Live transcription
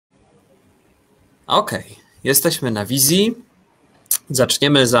Okej, jesteśmy na wizji.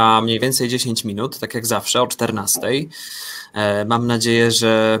 Zaczniemy za mniej więcej 10 minut, tak jak zawsze, o 14:00. Mam nadzieję,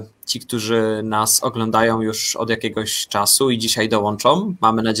 że ci, którzy nas oglądają już od jakiegoś czasu i dzisiaj dołączą,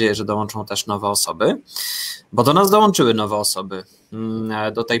 mamy nadzieję, że dołączą też nowe osoby, bo do nas dołączyły nowe osoby.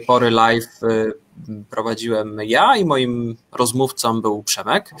 Do tej pory live prowadziłem ja i moim rozmówcą był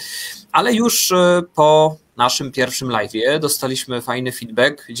Przemek, ale już po naszym pierwszym live'ie dostaliśmy fajny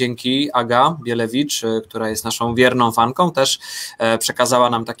feedback. Dzięki Aga Bielewicz, która jest naszą wierną fanką, też przekazała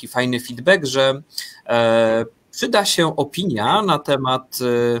nam taki fajny feedback, że przyda się opinia na temat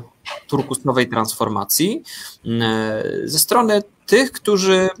turkusowej transformacji ze strony tych,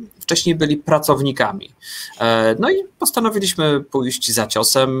 którzy wcześniej byli pracownikami. No i postanowiliśmy pójść za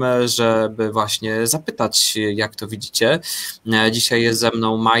ciosem, żeby właśnie zapytać, jak to widzicie. Dzisiaj jest ze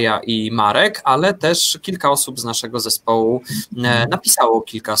mną Maja i Marek, ale też kilka osób z naszego zespołu napisało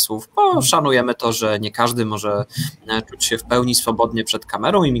kilka słów, bo szanujemy to, że nie każdy może czuć się w pełni swobodnie przed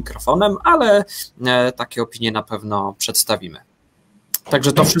kamerą i mikrofonem, ale takie opinie na pewno przedstawimy.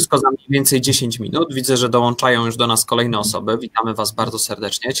 Także to wszystko za mniej więcej 10 minut. Widzę, że dołączają już do nas kolejne osoby. Witamy Was bardzo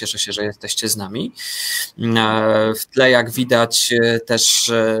serdecznie. Cieszę się, że jesteście z nami. W tle, jak widać,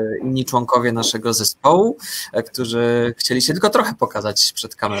 też inni członkowie naszego zespołu, którzy chcieli się tylko trochę pokazać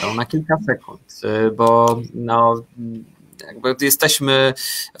przed kamerą na kilka sekund, bo jakby jesteśmy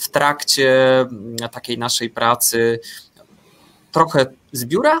w trakcie takiej naszej pracy trochę z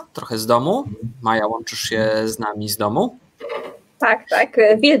biura, trochę z domu. Maja, łączysz się z nami z domu? Tak.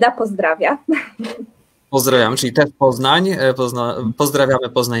 Wilda pozdrawia. Pozdrawiam, czyli też Poznań. Pozdrawiamy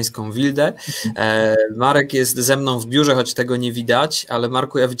poznańską Wildę. Marek jest ze mną w biurze, choć tego nie widać, ale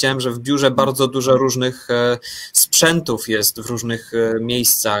Marku, ja widziałem, że w biurze bardzo dużo różnych sprzętów jest w różnych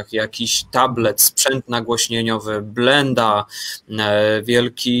miejscach. Jakiś tablet, sprzęt nagłośnieniowy, blenda,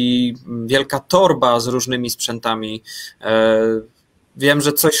 wielka torba z różnymi sprzętami. Wiem,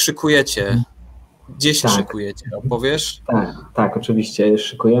 że coś szykujecie. Gdzie się szykujecie? Opowiesz? Tak, oczywiście.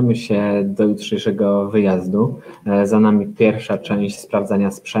 Szykujemy się do jutrzejszego wyjazdu. Za nami pierwsza część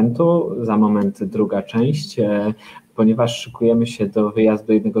sprawdzania sprzętu, za moment druga część, ponieważ szykujemy się do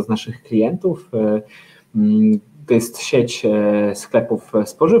wyjazdu jednego z naszych klientów. To jest sieć sklepów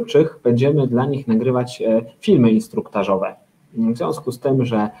spożywczych. Będziemy dla nich nagrywać filmy instruktażowe. W związku z tym,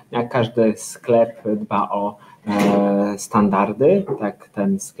 że jak każdy sklep dba o standardy, tak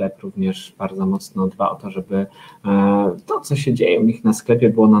ten sklep również bardzo mocno dba o to, żeby to, co się dzieje u nich na sklepie,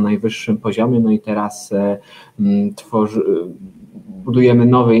 było na najwyższym poziomie. No i teraz budujemy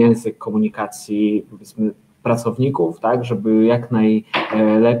nowy język komunikacji, powiedzmy, pracowników, tak, żeby jak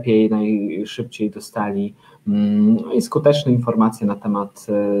najlepiej, najszybciej dostali i skuteczne informacje na temat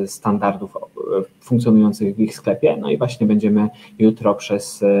standardów funkcjonujących w ich sklepie. No i właśnie będziemy jutro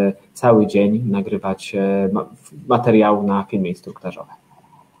przez cały dzień nagrywać materiał na filmy instruktażowe.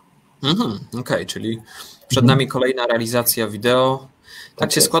 Okej, czyli przed nami kolejna realizacja wideo.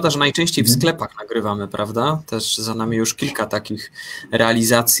 Tak się składa, że najczęściej w sklepach nagrywamy, prawda? Też za nami już kilka takich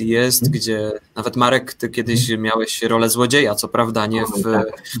realizacji jest, gdzie nawet Marek, ty kiedyś miałeś rolę złodzieja, co prawda nie w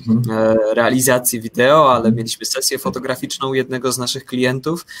realizacji wideo, ale mieliśmy sesję fotograficzną jednego z naszych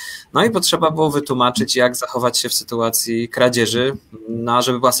klientów, no i potrzeba było wytłumaczyć, jak zachować się w sytuacji kradzieży. No a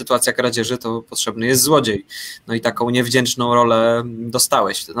żeby była sytuacja kradzieży, to potrzebny jest złodziej. No i taką niewdzięczną rolę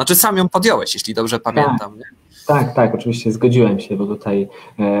dostałeś. To znaczy sam ją podjąłeś, jeśli dobrze pamiętam, nie? Tak, oczywiście zgodziłem się, bo tutaj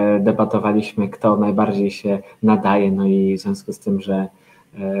debatowaliśmy, kto najbardziej się nadaje, no i w związku z tym, że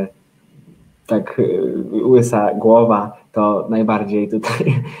tak łysa głowa to najbardziej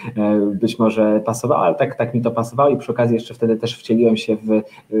tutaj być może pasowało, ale tak mi to pasowało i przy okazji jeszcze wtedy też wcieliłem się w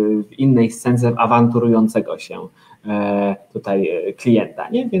innej scence awanturującego się tutaj klienta,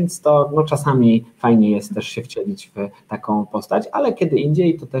 nie? Więc to czasami fajnie jest też się wcielić w taką postać, ale kiedy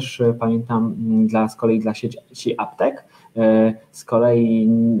indziej to też pamiętam z kolei dla sieci aptek, z kolei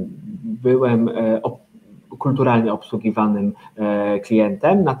byłem kulturalnie obsługiwanym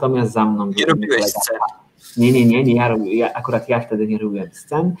klientem, natomiast za mną nie robiłeś scen. Nie, akurat ja wtedy nie robiłem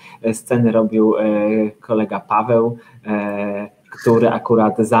scen. Sceny robił kolega Paweł, który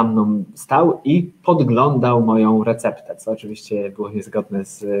akurat za mną stał i podglądał moją receptę, co oczywiście było niezgodne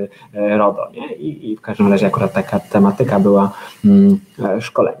z RODO, nie? I w każdym razie akurat taka tematyka była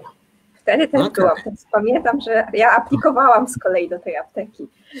szkolenia. Wtedy też byłam, więc pamiętam, że ja aplikowałam z kolei do tej apteki.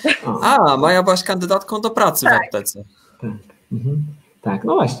 Maja, byłaś kandydatką do pracy w aptece. Tak. Tak,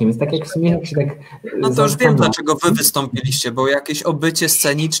 no właśnie, więc tak jak w sumie jak się tak... No to już wiem, dlaczego wy wystąpiliście, bo jakieś obycie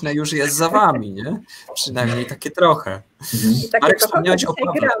sceniczne już jest za wami, nie? Przynajmniej takie trochę. Marek, wspomniałeś o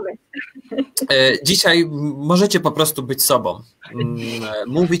Pawle. Dzisiaj możecie po prostu być sobą.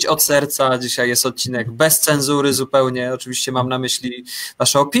 Mówić od serca. Dzisiaj jest odcinek bez cenzury zupełnie. Oczywiście mam na myśli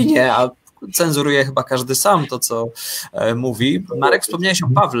wasze opinie, a cenzuruje chyba każdy sam to, co mówi. Marek, wspomniałeś o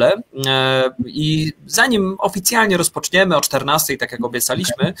Pawle i zanim oficjalnie rozpoczniemy o 14:00, tak jak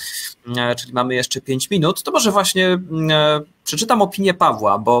obiecaliśmy, czyli mamy jeszcze 5 minut, to może właśnie przeczytam opinię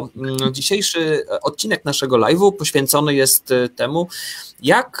Pawła, bo dzisiejszy odcinek naszego live'u poświęcony jest temu,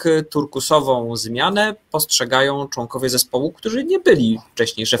 jak turkusową zmianę postrzegają członkowie zespołu, którzy nie byli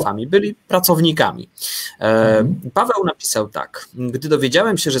wcześniej szefami, byli pracownikami. Paweł napisał tak: gdy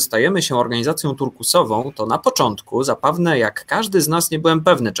dowiedziałem się, że stajemy się organizacją turkusową, to na początku, zapewne jak każdy z nas, nie byłem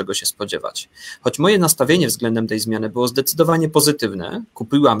pewny, czego się spodziewać. Choć moje nastawienie względem tej zmiany było zdecydowanie pozytywne,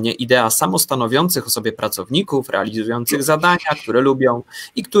 kupiła mnie idea samostanowiących o sobie pracowników, realizujących zadania, które lubią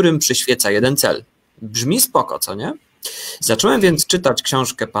i którym przyświeca jeden cel. Brzmi spoko, co nie? Zacząłem więc czytać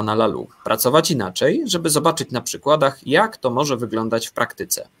książkę pana Lalu, Pracować inaczej, żeby zobaczyć na przykładach, jak to może wyglądać w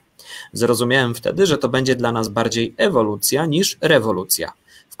praktyce. Zrozumiałem wtedy, że to będzie dla nas bardziej ewolucja niż rewolucja.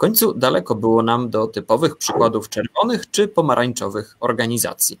 W końcu daleko było nam do typowych przykładów czerwonych czy pomarańczowych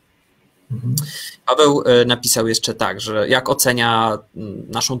organizacji. Paweł napisał jeszcze tak, że jak ocenia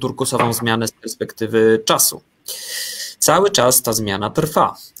naszą turkusową zmianę z perspektywy czasu. Cały czas ta zmiana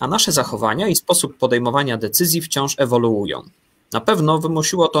trwa, a nasze zachowania i sposób podejmowania decyzji wciąż ewoluują. Na pewno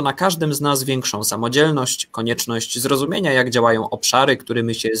wymusiło to na każdym z nas większą samodzielność, konieczność zrozumienia, jak działają obszary,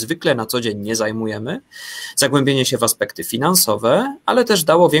 którymi się zwykle na co dzień nie zajmujemy, zagłębienie się w aspekty finansowe, ale też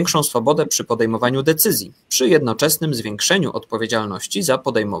dało większą swobodę przy podejmowaniu decyzji, przy jednoczesnym zwiększeniu odpowiedzialności za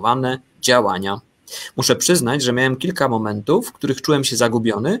podejmowane działania. Muszę przyznać, że miałem kilka momentów, w których czułem się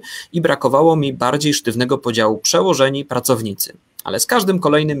zagubiony i brakowało mi bardziej sztywnego podziału przełożeni pracownicy. Ale z każdym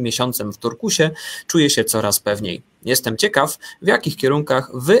kolejnym miesiącem w Turkusie czuję się coraz pewniej. Jestem ciekaw, w jakich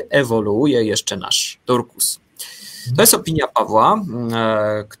kierunkach wyewoluuje jeszcze nasz Turkus. To jest opinia Pawła,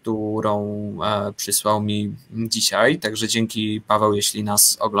 którą przysłał mi dzisiaj, także dzięki, Paweł, jeśli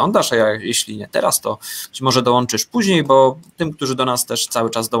nas oglądasz, a jeśli nie teraz, to być może dołączysz później, bo tym, którzy do nas też cały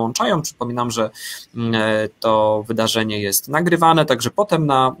czas dołączają, przypominam, że to wydarzenie jest nagrywane, także potem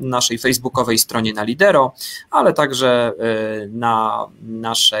na naszej facebookowej stronie na Lidero, ale także na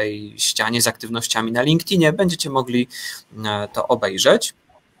naszej ścianie z aktywnościami na LinkedInie będziecie mogli to obejrzeć.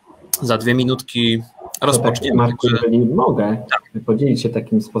 Za 2 minutki rozpoczniemy. Marku, jeżeli mogę podzielić się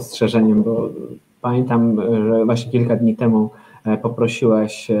takim spostrzeżeniem, bo pamiętam, że właśnie kilka dni temu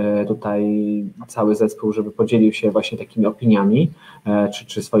poprosiłeś tutaj cały zespół, żeby podzielił się właśnie takimi opiniami,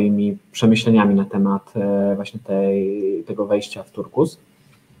 czy swoimi przemyśleniami na temat właśnie tego wejścia w Turkus.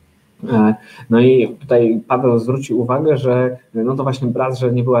 No i tutaj Paweł zwrócił uwagę, że no to właśnie raz,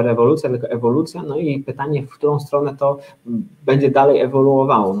 że nie była rewolucja, tylko ewolucja, no i pytanie, w którą stronę to będzie dalej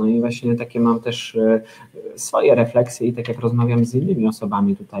ewoluowało. No i właśnie takie mam też swoje refleksje i tak jak rozmawiam z innymi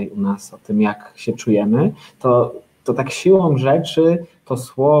osobami tutaj u nas o tym, jak się czujemy, to tak siłą rzeczy to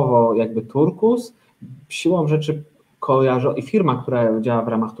słowo jakby Turkus, siłą rzeczy kojarzy, i firma, która działa w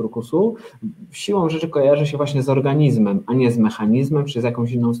ramach Turkusu, siłą rzeczy kojarzy się właśnie z organizmem, a nie z mechanizmem, czy z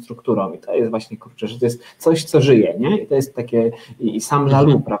jakąś inną strukturą. I to jest właśnie, kurczę, że to jest coś, co żyje, nie? I to jest takie, i sam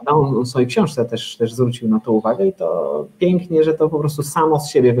Lalu, prawda? On w swojej książce też zwrócił na to uwagę i to pięknie, że to po prostu samo z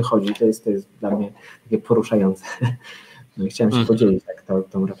siebie wychodzi. To jest dla mnie takie poruszające. No i chciałem się podzielić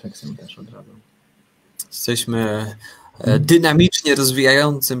tą refleksją też od razu. Jesteśmy dynamicznie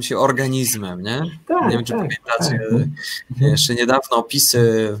rozwijającym się organizmem, nie? Tak, nie wiem, czy pamiętacie jeszcze niedawno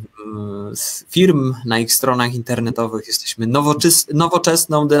opisy z firm na ich stronach internetowych. Jesteśmy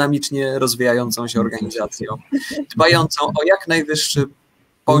nowoczesną, dynamicznie rozwijającą się organizacją, dbającą o jak najwyższy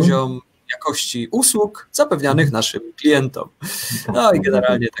poziom jakości usług zapewnianych naszym klientom. No i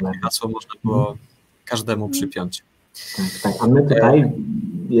generalnie takie hasło można było każdemu przypiąć. Tak, a my tutaj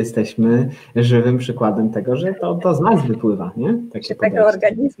jesteśmy żywym przykładem tego, że to z nas wypływa, nie? Takie tego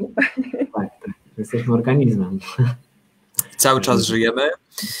organizmu. Tak, jesteśmy organizmem. Cały czas żyjemy,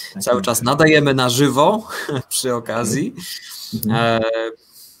 cały czas nadajemy na żywo przy okazji.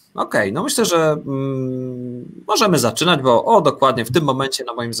 Okej, no myślę, że możemy zaczynać, bo dokładnie w tym momencie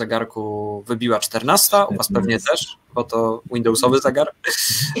na moim zegarku wybiła 14, u was pewnie też, bo to Windowsowy zegar.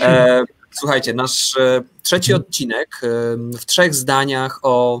 Słuchajcie, nasz 3. odcinek w 3 zdaniach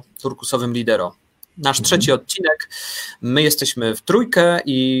o turkusowym LLidero. Nasz 3. odcinek, my jesteśmy w trójkę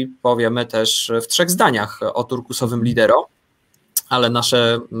i powiemy też w 3 zdaniach o turkusowym LLidero, ale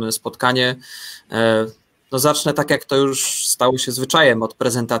nasze spotkanie No zacznę tak, jak to już stało się zwyczajem od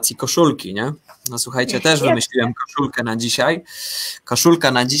prezentacji koszulki, nie? No słuchajcie, też wymyśliłem koszulkę na dzisiaj.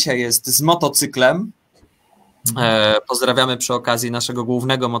 Koszulka na dzisiaj jest z motocyklem. Pozdrawiamy przy okazji naszego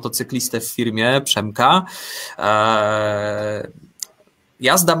głównego motocyklistę w firmie, Przemka.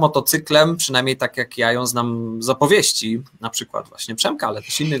 Jazda motocyklem, przynajmniej tak jak ja ją znam z opowieści, na przykład właśnie Przemka, ale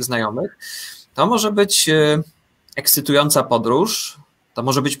też innych znajomych, to może być ekscytująca podróż, to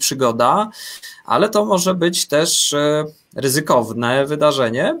może być przygoda, ale to może być też ryzykowne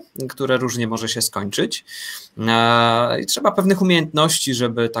wydarzenie, które różnie może się skończyć. I trzeba pewnych umiejętności,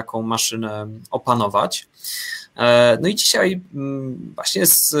 żeby taką maszynę opanować. No i dzisiaj właśnie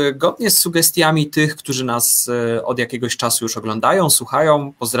zgodnie z sugestiami tych, którzy nas od jakiegoś czasu już oglądają,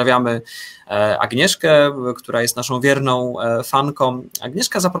 słuchają, pozdrawiamy Agnieszkę, która jest naszą wierną fanką.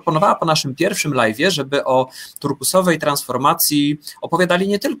 Agnieszka zaproponowała po naszym pierwszym live'ie, żeby o turkusowej transformacji opowiadali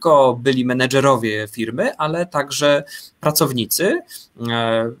nie tylko byli menedżerowie firmy, ale także pracownicy,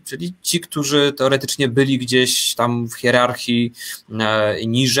 czyli ci, którzy teoretycznie byli gdzieś tam w hierarchii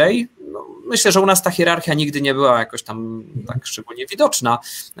niżej. No, myślę, że u nas ta hierarchia nigdy nie była jakoś tam tak szczególnie widoczna,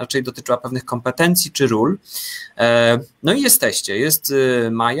 raczej dotyczyła pewnych kompetencji czy ról. No i jesteście, jest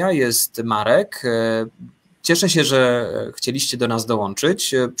Maja, jest Marek. Cieszę się, że chcieliście do nas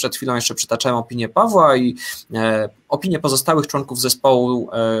dołączyć. Przed chwilą jeszcze przytaczałem opinię Pawła i opinię pozostałych członków zespołu,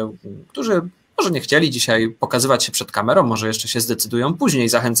 którzy może nie chcieli dzisiaj pokazywać się przed kamerą, może jeszcze się zdecydują później,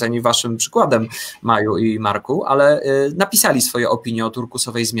 zachęceni waszym przykładem, Maju i Marku, ale napisali swoje opinie o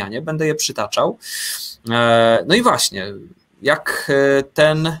turkusowej zmianie, będę je przytaczał. No i właśnie, jak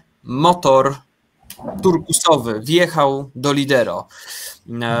ten motor turkusowy wjechał do Lidero,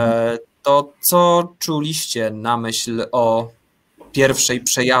 to co czuliście na myśl o pierwszej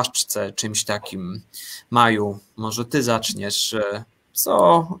przejażdżce, czymś takim? Maju, może ty zaczniesz.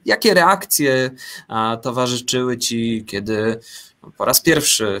 Jakie reakcje towarzyszyły ci, kiedy po raz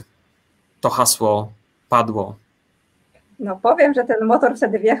pierwszy to hasło padło? No powiem, że ten motor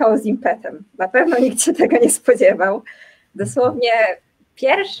wtedy wjechał z impetem. Na pewno nikt się tego nie spodziewał. Dosłownie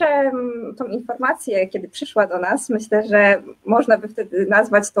tą informację, kiedy przyszła do nas, myślę, że można by wtedy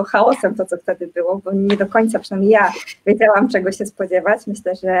nazwać to chaosem, to co wtedy było, bo nie do końca, przynajmniej ja, wiedziałam, czego się spodziewać.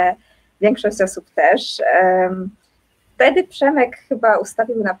 Myślę, że większość osób też. Wtedy Przemek chyba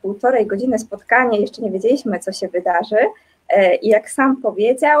ustawił na 1,5 godziny spotkanie, jeszcze nie wiedzieliśmy, co się wydarzy i jak sam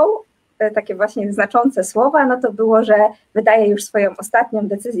powiedział, takie właśnie znaczące słowa, no to było, że wydaje już swoją ostatnią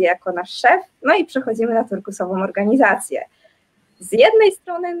decyzję jako nasz szef, no i przechodzimy na turkusową organizację. Z jednej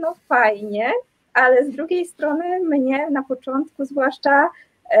strony no fajnie, ale z drugiej strony mnie na początku zwłaszcza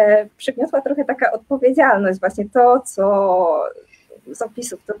przygniotła trochę taka odpowiedzialność, właśnie to, co z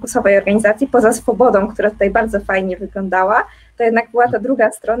opisów turkusowej organizacji, poza swobodą, która tutaj bardzo fajnie wyglądała, to jednak była ta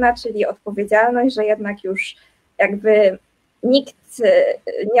druga strona, czyli odpowiedzialność, że jednak już jakby nikt,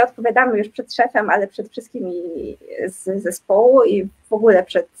 nie odpowiadamy już przed szefem, ale przed wszystkimi z zespołu i w ogóle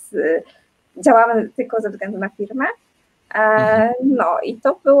działamy tylko ze względu na firmę. No i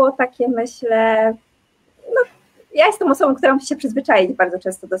to było takie, myślę, no ja jestem osobą, która musi się przyzwyczaić bardzo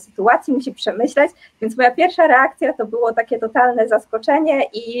często do sytuacji, musi przemyśleć, więc moja pierwsza reakcja to było takie totalne zaskoczenie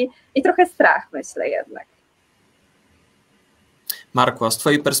i trochę strach, myślę jednak. Marku, a z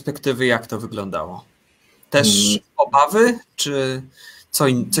twojej perspektywy jak to wyglądało? Też obawy, czy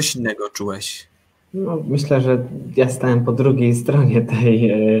coś innego czułeś? No, myślę, że ja stałem po drugiej stronie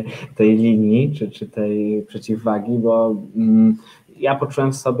tej linii, czy tej przeciwwagi, bo ja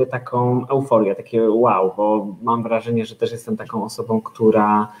poczułem w sobie taką euforię, takie wow, bo mam wrażenie, że też jestem taką osobą,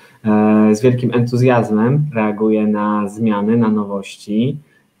 która z wielkim entuzjazmem reaguje na zmiany, na nowości,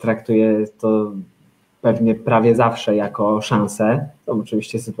 traktuje to pewnie prawie zawsze jako szansę. Są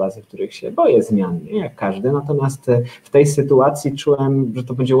oczywiście sytuacje, w których się boję zmian, nie? Jak każdy, natomiast w tej sytuacji czułem, że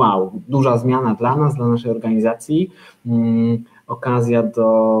to będzie wow, duża zmiana dla nas, dla naszej organizacji, okazja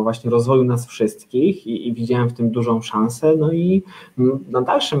do właśnie rozwoju nas wszystkich i widziałem w tym dużą szansę, no i na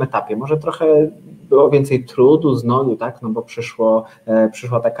dalszym etapie może trochę było więcej trudu, znoju, tak, no bo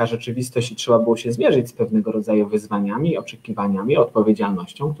przyszła taka rzeczywistość i trzeba było się zmierzyć z pewnego rodzaju wyzwaniami, oczekiwaniami,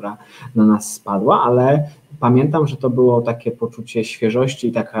 odpowiedzialnością, która na nas spadła, ale pamiętam, że to było takie poczucie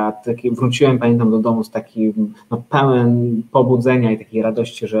świeżości i wróciłem, pamiętam, do domu z takim pełen pobudzenia i takiej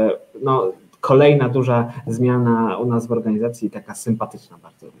radości, że kolejna duża zmiana u nas w organizacji, taka sympatyczna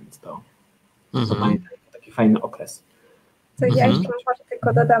bardzo, więc to pamiętam, taki fajny okres. To ja jeszcze może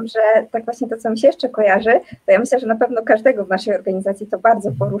tylko dodam, że tak właśnie to, co mi się jeszcze kojarzy, to ja myślę, że na pewno każdego w naszej organizacji to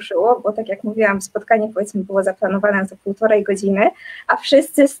bardzo poruszyło, bo tak jak mówiłam, spotkanie powiedzmy było zaplanowane za 1,5 godziny, a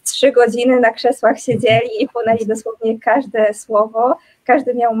wszyscy z 3 godziny na krzesłach siedzieli i płynęli dosłownie każde słowo,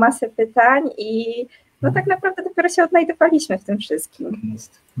 każdy miał masę pytań i no tak naprawdę dopiero się odnajdywaliśmy w tym wszystkim.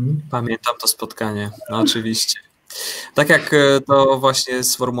 Pamiętam to spotkanie, no oczywiście. Tak jak to właśnie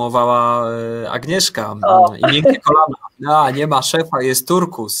sformułowała Agnieszka, i miękkie kolana, nie ma szefa, jest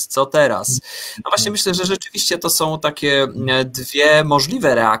turkus, co teraz? No właśnie myślę, że rzeczywiście to są takie dwie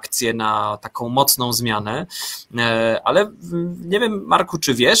możliwe reakcje na taką mocną zmianę, ale nie wiem, Marku,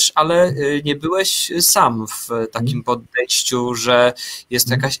 czy wiesz, ale nie byłeś sam w takim podejściu, że jest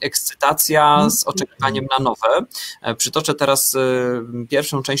jakaś ekscytacja z oczekiwaniem na nowe. Przytoczę teraz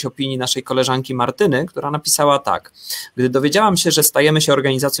pierwszą część opinii naszej koleżanki Martyny, która napisała tak. Gdy dowiedziałam się, że stajemy się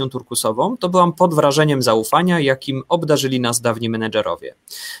organizacją turkusową, to byłam pod wrażeniem zaufania, jakim obdarzyli nas dawni menedżerowie.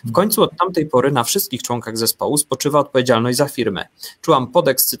 W końcu od tamtej pory na wszystkich członkach zespołu spoczywa odpowiedzialność za firmę. Czułam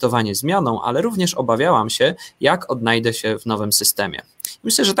podekscytowanie zmianą, ale również obawiałam się, jak odnajdę się w nowym systemie.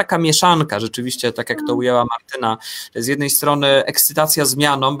 Myślę, że taka mieszanka rzeczywiście, tak jak to ujęła Martyna, że z jednej strony ekscytacja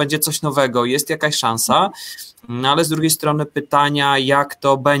zmianą, będzie coś nowego, jest jakaś szansa, no ale z drugiej strony pytania, jak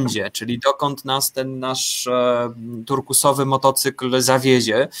to będzie, czyli dokąd nas ten nasz turkusowy motocykl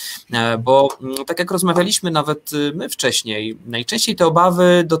zawiezie, bo tak jak rozmawialiśmy nawet my wcześniej, najczęściej te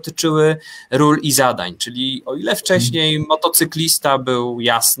obawy dotyczyły ról i zadań, czyli o ile wcześniej motocyklista był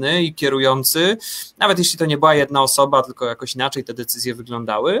jasny i kierujący, nawet jeśli to nie była jedna osoba, tylko jakoś inaczej te decyzje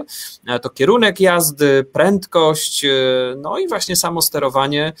wyglądały, to kierunek jazdy, prędkość, no i właśnie samo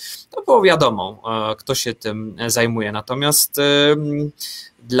sterowanie, to było wiadomo, kto się tym zajmuje. Natomiast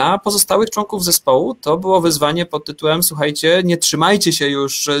dla pozostałych członków zespołu to było wyzwanie pod tytułem: słuchajcie, nie trzymajcie się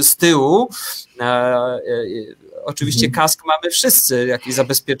już z tyłu. Oczywiście kask mamy wszyscy, jakieś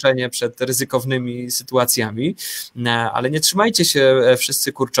zabezpieczenie przed ryzykownymi sytuacjami, ale nie trzymajcie się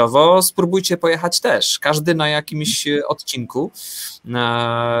wszyscy kurczowo, spróbujcie pojechać też, każdy na jakimś odcinku.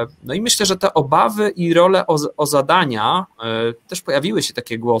 No i myślę, że te obawy i role o zadania, też pojawiły się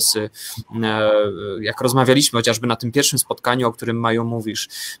takie głosy, jak rozmawialiśmy chociażby na tym pierwszym spotkaniu, o którym, Maju, mówisz,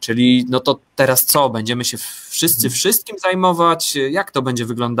 czyli no to teraz co, będziemy się wszyscy wszystkim zajmować, jak to będzie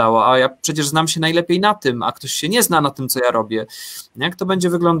wyglądało, a ja przecież znam się najlepiej na tym, a ktoś się nie zna na tym, co ja robię, jak to będzie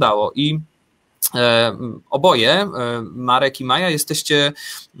wyglądało. I oboje, Marek i Maja, jesteście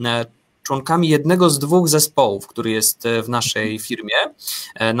członkami jednego z dwóch zespołów, który jest w naszej firmie.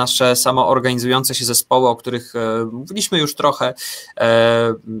 Nasze samoorganizujące się zespoły, o których mówiliśmy już trochę,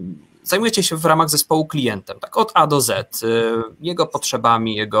 zajmujecie się w ramach zespołu klientem, tak od A do Z, jego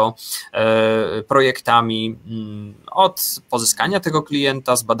potrzebami, jego projektami, od pozyskania tego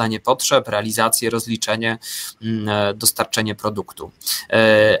klienta, zbadanie potrzeb, realizację, rozliczenie, dostarczenie produktu.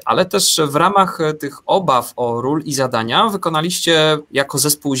 Ale też w ramach tych obaw o ról i zadania wykonaliście jako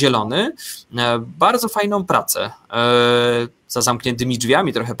zespół zielony bardzo fajną pracę. Za zamkniętymi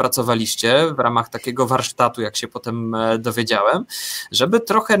drzwiami trochę pracowaliście w ramach takiego warsztatu, jak się potem dowiedziałem, żeby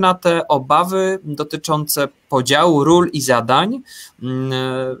trochę na te obawy dotyczące podziału ról i zadań,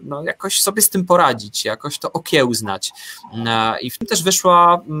 no jakoś sobie z tym poradzić, jakoś to okiełznać. I w tym też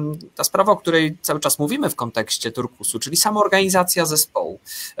wyszła ta sprawa, o której cały czas mówimy w kontekście turkusu, czyli samoorganizacja zespołu.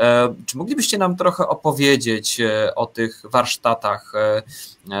 Czy moglibyście nam trochę opowiedzieć o tych warsztatach?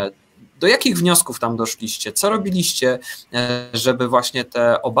 Do jakich wniosków tam doszliście? Co robiliście, żeby właśnie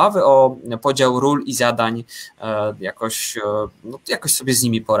te obawy o podział ról i zadań jakoś sobie z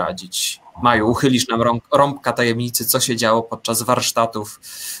nimi poradzić? Maju, uchylisz nam rąbka tajemnicy, co się działo podczas warsztatów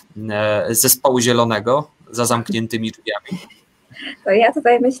zespołu zielonego za zamkniętymi drzwiami? To ja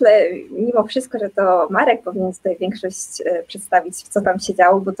tutaj myślę mimo wszystko, że to Marek powinien tutaj większość przedstawić, co tam się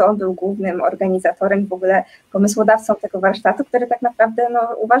działo, bo to on był głównym organizatorem, w ogóle pomysłodawcą tego warsztatu, który tak naprawdę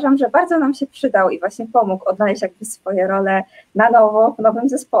uważam, że bardzo nam się przydał i właśnie pomógł odnaleźć jakby swoje role na nowo, w nowym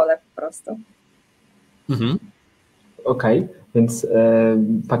zespole po prostu. Okej, więc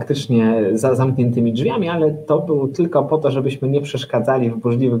faktycznie za zamkniętymi drzwiami, ale to było tylko po to, żebyśmy nie przeszkadzali w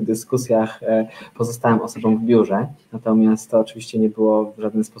burzliwych dyskusjach pozostałym osobom w biurze, natomiast to oczywiście nie było w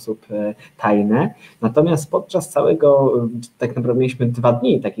żaden sposób tajne. Natomiast podczas całego, tak naprawdę mieliśmy 2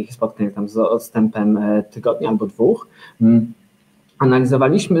 dni takich spotkań tam z odstępem tygodnia albo 2,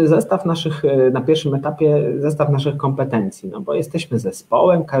 analizowaliśmy na pierwszym etapie zestaw naszych kompetencji, no bo jesteśmy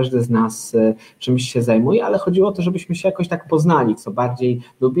zespołem, każdy z nas czymś się zajmuje, ale chodziło o to, żebyśmy się jakoś tak poznali, co bardziej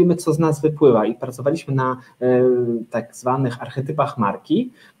lubimy, co z nas wypływa i pracowaliśmy na tak zwanych archetypach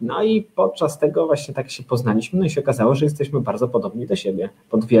marki, no i podczas tego właśnie tak się poznaliśmy, no i się okazało, że jesteśmy bardzo podobni do siebie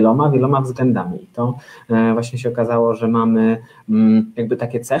pod wieloma względami. I to właśnie się okazało, że mamy jakby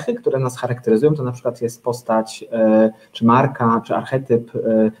takie cechy, które nas charakteryzują, to na przykład jest postać czy marka, czy archetyp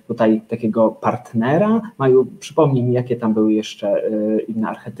tutaj takiego partnera. Maju, przypomnij mi, jakie tam były jeszcze inne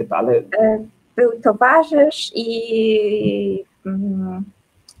archetypy, ale... Był towarzysz i...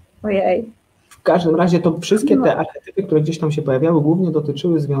 ojej... W każdym razie to wszystkie te archetypy, które gdzieś tam się pojawiały, głównie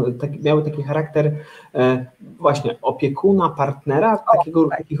dotyczyły, miały taki charakter właśnie opiekuna, partnera,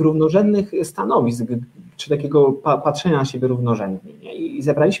 takich równorzędnych stanowisk, czy takiego patrzenia na siebie równorzędnie. Nie? I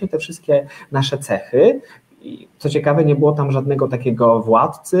zebraliśmy te wszystkie nasze cechy. I co ciekawe, nie było tam żadnego takiego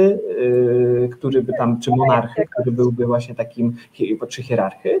władcy, który by tam, czy monarchy, który byłby właśnie takim, czy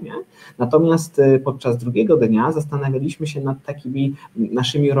hierarchy, nie? Natomiast podczas drugiego dnia zastanawialiśmy się nad takimi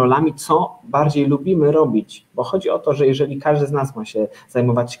naszymi rolami, co bardziej lubimy robić, bo chodzi o to, że jeżeli każdy z nas ma się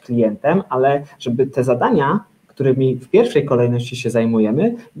zajmować klientem, ale żeby te zadania, którymi w pierwszej kolejności się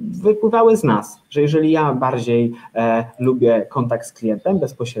zajmujemy, wypływały z nas, że jeżeli ja bardziej lubię kontakt z klientem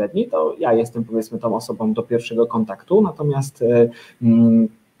bezpośredni, to ja jestem powiedzmy tą osobą do pierwszego kontaktu, natomiast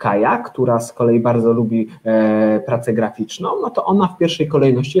Kaja, która z kolei bardzo lubi pracę graficzną, no to ona w pierwszej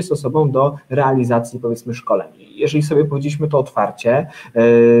kolejności jest osobą do realizacji powiedzmy szkoleń. Jeżeli sobie powiedzieliśmy to otwarcie,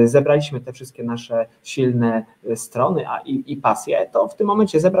 zebraliśmy te wszystkie nasze silne strony i pasje, to w tym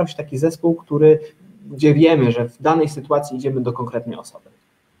momencie zebrał się taki zespół, gdzie wiemy, że w danej sytuacji idziemy do konkretnej osoby.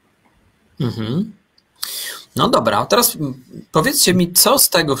 Mhm. No dobra, teraz powiedzcie mi, co z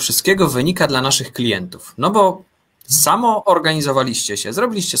tego wszystkiego wynika dla naszych klientów? No bo samo organizowaliście się,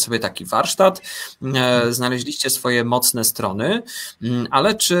 zrobiliście sobie taki warsztat, znaleźliście swoje mocne strony,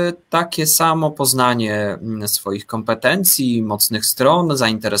 ale czy takie samo poznanie swoich kompetencji, mocnych stron,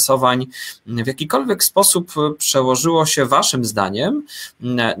 zainteresowań w jakikolwiek sposób przełożyło się waszym zdaniem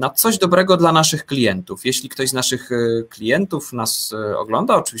na coś dobrego dla naszych klientów? Jeśli ktoś z naszych klientów nas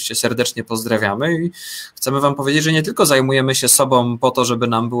ogląda, oczywiście serdecznie pozdrawiamy i chcemy wam powiedzieć, że nie tylko zajmujemy się sobą po to, żeby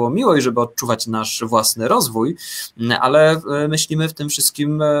nam było miło i żeby odczuwać nasz własny rozwój, ale myślimy w tym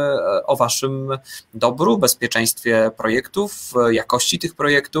wszystkim o waszym dobru, bezpieczeństwie projektów, jakości tych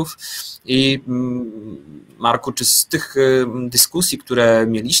projektów. I Marku, czy z tych dyskusji, które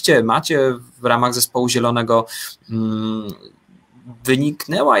macie w ramach Zespołu Zielonego,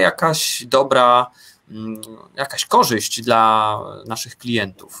 wyniknęła jakaś korzyść dla naszych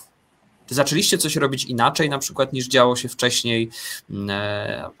klientów? Czy zaczęliście coś robić inaczej na przykład niż działo się wcześniej?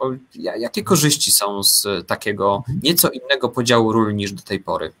 Jakie korzyści są z takiego nieco innego podziału ról niż do tej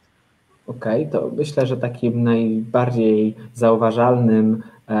pory? Okej, to myślę, że takim najbardziej zauważalną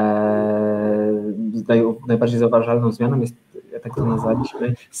zmianą jest, tak to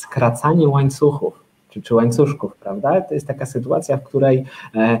nazwaliśmy, skracanie łańcuchów, czy łańcuszków, prawda? To jest taka sytuacja, w której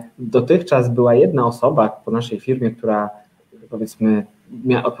dotychczas była jedna osoba po naszej firmie, która powiedzmy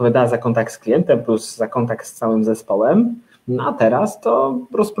odpowiadała za kontakt z klientem plus za kontakt z całym zespołem, no a teraz to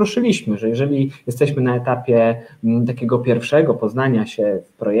rozproszyliśmy, że jeżeli jesteśmy na etapie takiego pierwszego poznania się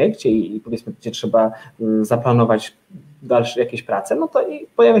w projekcie i powiedzmy, gdzie trzeba zaplanować dalsze jakieś prace, no to i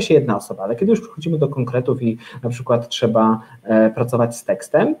pojawia się jedna osoba, ale kiedy już przechodzimy do konkretów i na przykład trzeba pracować z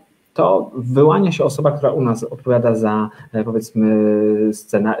tekstem, to wyłania się osoba, która u nas odpowiada za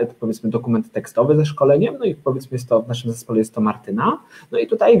powiedzmy dokument tekstowy ze szkoleniem, no i powiedzmy w naszym zespole jest to Martyna, no i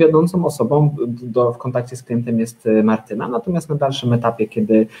tutaj wiodącą osobą w kontakcie z klientem jest Martyna, natomiast na dalszym etapie,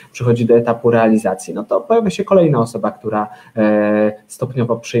 kiedy przychodzi do etapu realizacji, no to pojawia się kolejna osoba, która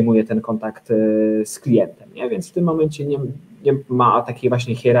stopniowo przejmuje ten kontakt z klientem, nie? Więc w tym momencie nie ma takiej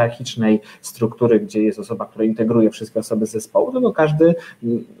właśnie hierarchicznej struktury, gdzie jest osoba, która integruje wszystkie osoby z zespołu, tylko każdy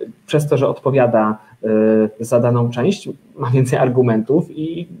przez to, że odpowiada za daną część, ma więcej argumentów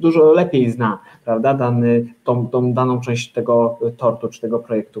i dużo lepiej zna, prawda, tą daną część tego tortu czy tego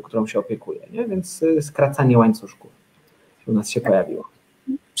projektu, którą się opiekuje, nie? Więc skracanie łańcuszków u nas się pojawiło.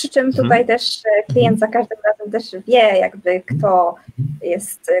 Przy czym tutaj też klient za każdym razem też wie, jakby kto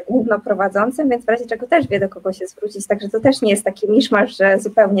jest głównoprowadzącym, więc w razie czego też wie, do kogo się zwrócić, także to też nie jest taki miszmasz, że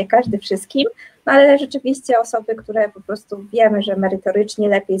zupełnie każdy wszystkim, no ale rzeczywiście osoby, które po prostu wiemy, że merytorycznie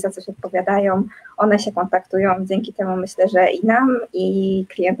lepiej za coś odpowiadają, one się kontaktują, dzięki temu myślę, że i nam, i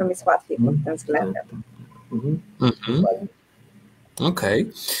klientom jest łatwiej pod tym względem.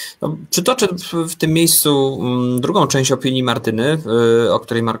 Okej. No, przytoczę w tym miejscu drugą część opinii Martyny, o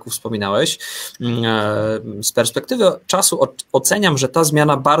której Marku wspominałeś. Z perspektywy czasu oceniam, że ta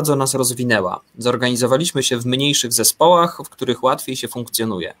zmiana bardzo nas rozwinęła. Zorganizowaliśmy się w mniejszych zespołach, w których łatwiej się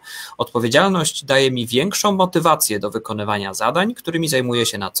funkcjonuje. Odpowiedzialność daje mi większą motywację do wykonywania zadań, którymi zajmuję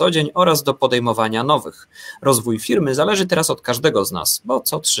się na co dzień oraz do podejmowania nowych. Rozwój firmy zależy teraz od każdego z nas, bo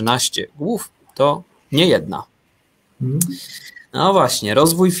co 13 głów to nie jedna. No właśnie,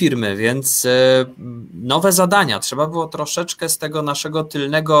 rozwój firmy, więc nowe zadania. Trzeba było troszeczkę z tego naszego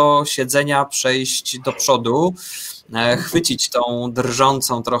tylnego siedzenia przejść do przodu, chwycić tą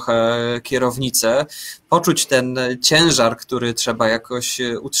drżącą trochę kierownicę, poczuć ten ciężar, który trzeba jakoś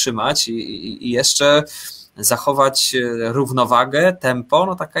utrzymać i jeszcze zachować równowagę, tempo.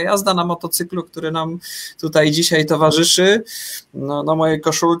 No taka jazda na motocyklu, który nam tutaj dzisiaj towarzyszy, no, na mojej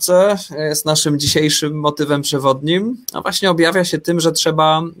koszulce jest naszym dzisiejszym motywem przewodnim. A właśnie objawia się tym, że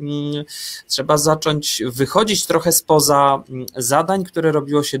trzeba zacząć wychodzić trochę spoza zadań, które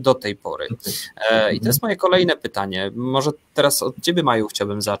robiło się do tej pory. I to jest moje kolejne pytanie. Może teraz od ciebie, Maju,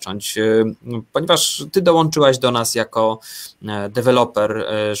 chciałbym zacząć, ponieważ ty dołączyłaś do nas jako deweloper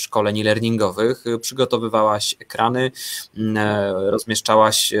szkoleń e-learningowych, przygotowywałaś ekrany,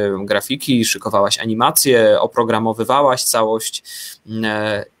 rozmieszczałaś grafiki, szykowałaś animacje, oprogramowywałaś całość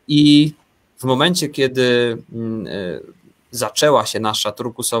i w momencie, kiedy zaczęła się nasza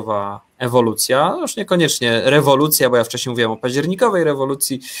turkusowa ewolucja, już niekoniecznie rewolucja, bo ja wcześniej mówiłem o październikowej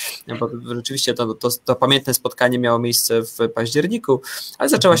rewolucji, bo rzeczywiście to pamiętne spotkanie miało miejsce w październiku, ale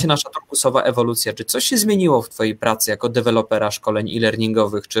zaczęła się nasza turkusowa ewolucja. Czy coś się zmieniło w twojej pracy jako dewelopera szkoleń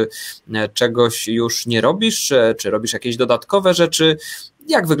e-learningowych? Czy czegoś już nie robisz? Czy robisz jakieś dodatkowe rzeczy?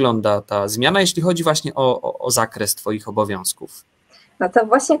 Jak wygląda ta zmiana, jeśli chodzi właśnie o zakres twoich obowiązków? No to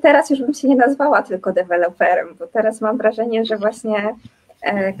właśnie teraz już bym się nie nazwała tylko deweloperem, bo teraz mam wrażenie, że właśnie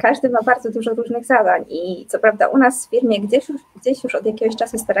każdy ma bardzo dużo różnych zadań i co prawda u nas w firmie gdzieś już od jakiegoś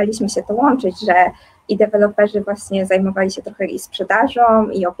czasu staraliśmy się to łączyć, że i deweloperzy właśnie zajmowali się trochę i sprzedażą,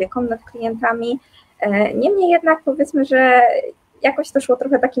 i opieką nad klientami. Niemniej jednak powiedzmy, że jakoś to szło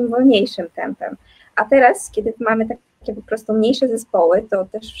trochę takim wolniejszym tempem. A teraz, kiedy mamy takie po prostu mniejsze zespoły, to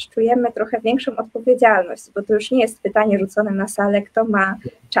też czujemy trochę większą odpowiedzialność, bo to już nie jest pytanie rzucone na salę, kto ma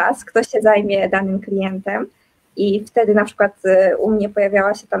czas, kto się zajmie danym klientem. I wtedy na przykład u mnie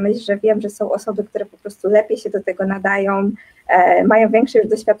pojawiała się ta myśl, że wiem, że są osoby, które po prostu lepiej się do tego nadają, mają większe już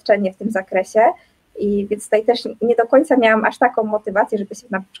doświadczenie w tym zakresie. I więc tutaj też nie do końca miałam aż taką motywację, żeby się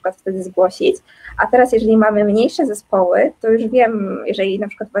na przykład wtedy zgłosić. A teraz, jeżeli mamy mniejsze zespoły, to już wiem, jeżeli na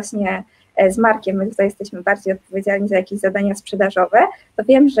przykład właśnie z Markiem, my tutaj jesteśmy bardziej odpowiedzialni za jakieś zadania sprzedażowe, to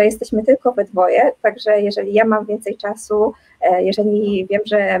wiem, że jesteśmy tylko we dwoje, także jeżeli ja mam więcej czasu, jeżeli wiem,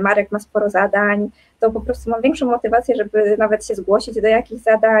 że Marek ma sporo zadań, to po prostu mam większą motywację, żeby nawet się zgłosić do jakichś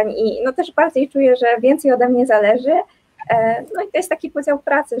zadań i no też bardziej czuję, że więcej ode mnie zależy. No i to jest taki podział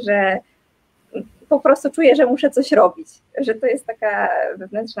pracy, że po prostu czuję, że muszę coś robić, że to jest taka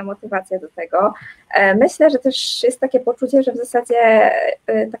wewnętrzna motywacja do tego. Myślę, że też jest takie poczucie, że w zasadzie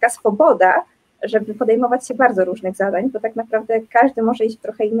taka swoboda, żeby podejmować się bardzo różnych zadań, bo tak naprawdę każdy może iść w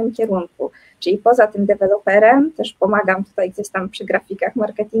trochę innym kierunku, czyli poza tym deweloperem też pomagam tutaj gdzieś tam przy grafikach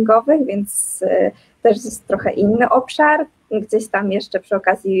marketingowych, więc też jest trochę inny obszar, gdzieś tam jeszcze przy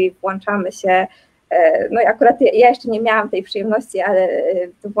okazji włączamy się. No i akurat ja jeszcze nie miałam tej przyjemności, ale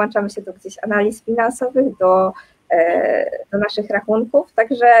włączamy się do gdzieś analiz finansowych, do naszych rachunków,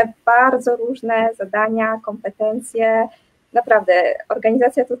 także bardzo różne zadania, kompetencje. Naprawdę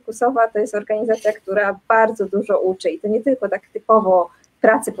organizacja turkusowa to jest organizacja, która bardzo dużo uczy i to nie tylko tak typowo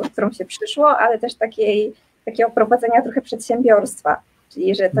pracy, pod którą się przyszło, ale też takiego prowadzenia trochę przedsiębiorstwa,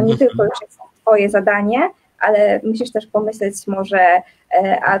 czyli że to nie tylko już jest twoje zadanie, ale musisz też pomyśleć może,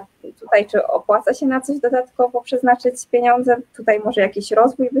 a tutaj czy opłaca się na coś dodatkowo przeznaczyć pieniądze, tutaj może jakiś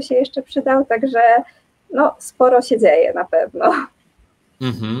rozwój by się jeszcze przydał, także no sporo się dzieje na pewno.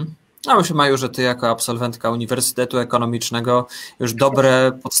 A myślę, Maju, że ty jako absolwentka Uniwersytetu Ekonomicznego już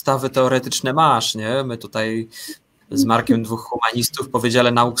dobre podstawy teoretyczne masz, nie? My tutaj z Markiem dwóch humanistów po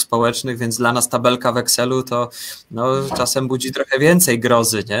Wydziale Nauk Społecznych, więc dla nas tabelka w Excelu to no, czasem budzi trochę więcej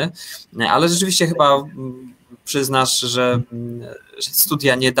grozy, nie? Ale rzeczywiście chyba przyznasz, że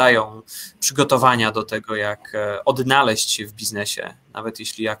studia nie dają przygotowania do tego, jak odnaleźć się w biznesie. Nawet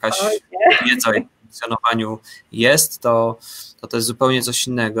jeśli jakaś wiedza o funkcjonowaniu jest, to jest zupełnie coś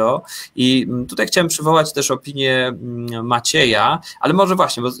innego. I tutaj chciałem przywołać też opinię Macieja, ale może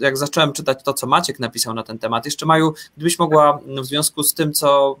właśnie, bo jak zacząłem czytać to, co Maciek napisał na ten temat, jeszcze Maju, gdybyś mogła w związku z tym,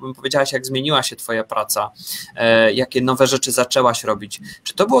 co powiedziałaś, jak zmieniła się twoja praca, jakie nowe rzeczy zaczęłaś robić,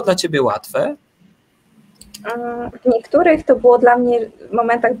 czy to było dla ciebie łatwe? W niektórych to było dla mnie w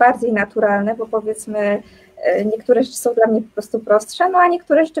momentach bardziej naturalne, bo powiedzmy niektóre rzeczy są dla mnie po prostu prostsze, no a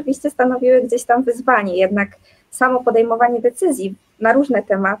niektóre rzeczywiście stanowiły gdzieś tam wyzwanie, jednak samo podejmowanie decyzji na różne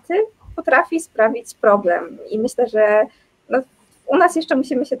tematy potrafi sprawić problem i myślę, że no, u nas jeszcze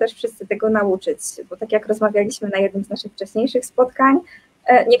musimy się też wszyscy tego nauczyć, bo tak jak rozmawialiśmy na jednym z naszych wcześniejszych spotkań,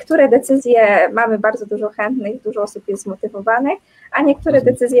 niektóre decyzje mamy bardzo dużo chętnych, dużo osób jest zmotywowanych, a niektóre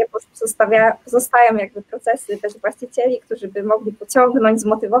decyzje pozostają jakby procesy bez właścicieli, którzy by mogli pociągnąć,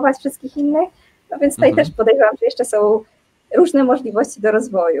 zmotywować wszystkich innych, no więc tutaj też podejrzewam, że jeszcze są różne możliwości do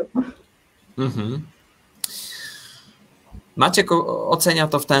rozwoju. Maciek ocenia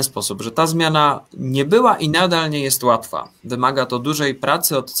to w ten sposób, że ta zmiana nie była i nadal nie jest łatwa. Wymaga to dużej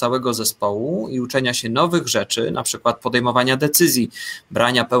pracy od całego zespołu i uczenia się nowych rzeczy, na przykład podejmowania decyzji,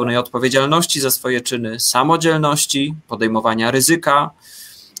 brania pełnej odpowiedzialności za swoje czyny, samodzielności, podejmowania ryzyka,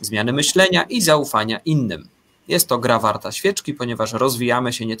 zmiany myślenia i zaufania innym. Jest to gra warta świeczki, ponieważ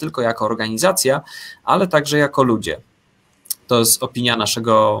rozwijamy się nie tylko jako organizacja, ale także jako ludzie. To jest opinia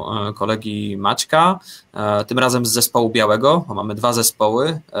naszego kolegi Maćka, tym razem z zespołu białego, bo mamy 2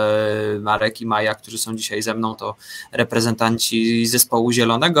 zespoły, Marek i Maja, którzy są dzisiaj ze mną, to reprezentanci zespołu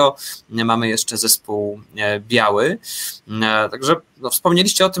zielonego, mamy jeszcze zespół biały. Także no,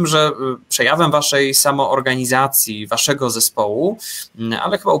 wspomnieliście o tym, że przejawem waszej samoorganizacji, waszego zespołu,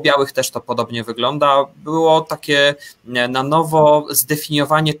 ale chyba u białych też to podobnie wygląda, było takie na nowo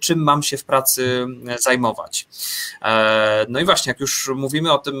zdefiniowanie, czym mam się w pracy zajmować. No i właśnie, jak już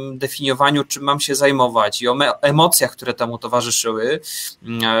mówimy o tym definiowaniu, czym mam się zajmować i o emocjach, które temu towarzyszyły,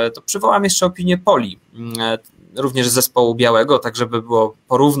 to przywołam jeszcze opinię Poli, również z zespołu białego, tak żeby było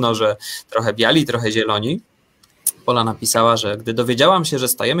porówno, że trochę biali, trochę zieloni. Pola napisała, że gdy dowiedziałam się, że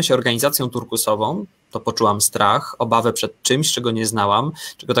stajemy się organizacją turkusową, to poczułam strach, obawę przed czymś, czego nie znałam,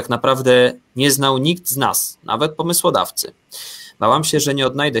 czego tak naprawdę nie znał nikt z nas, nawet pomysłodawcy. Bałam się, że nie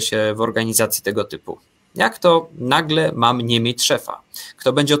odnajdę się w organizacji tego typu. Jak to nagle mam nie mieć szefa?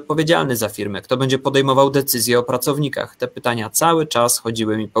 Kto będzie odpowiedzialny za firmę? Kto będzie podejmował decyzje o pracownikach? Te pytania cały czas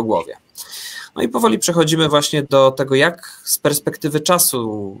chodziły mi po głowie. No i powoli przechodzimy właśnie do tego, jak z perspektywy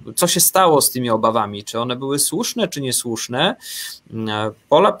czasu, co się stało z tymi obawami, czy one były słuszne, czy niesłuszne.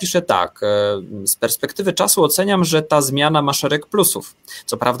 Pola pisze tak, z perspektywy czasu oceniam, że ta zmiana ma szereg plusów.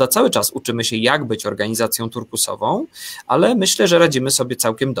 Co prawda cały czas uczymy się, jak być organizacją turkusową, ale myślę, że radzimy sobie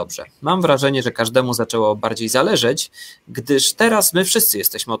całkiem dobrze. Mam wrażenie, że każdemu zaczęło bardziej zależeć, gdyż teraz my wszyscy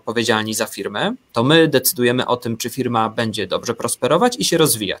jesteśmy odpowiedzialni za firmę, to my decydujemy o tym, czy firma będzie dobrze prosperować i się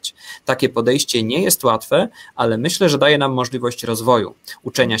rozwijać. Takie podejście nie jest łatwe, ale myślę, że daje nam możliwość rozwoju,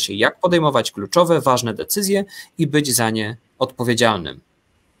 uczenia się, jak podejmować kluczowe, ważne decyzje i być za nie odpowiedzialnym.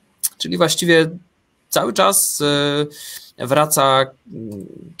 Czyli właściwie cały czas wraca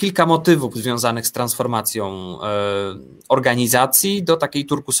kilka motywów związanych z transformacją organizacji do takiej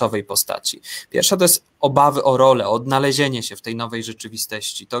turkusowej postaci. Pierwsza to jest obawy o rolę, o odnalezienie się w tej nowej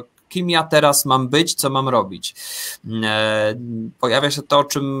rzeczywistości. To kim ja teraz mam być, co mam robić. Pojawia się to, o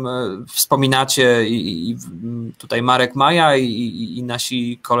czym wspominacie i tutaj Marek, Maja i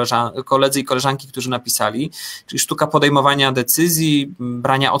nasi koledzy i koleżanki, którzy napisali, czyli sztuka podejmowania decyzji,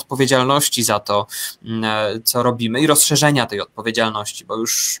 brania odpowiedzialności za to, co robimy i rozszerzenia tej odpowiedzialności, bo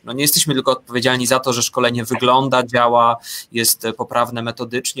już no, nie jesteśmy tylko odpowiedzialni za to, że szkolenie wygląda, działa, jest poprawne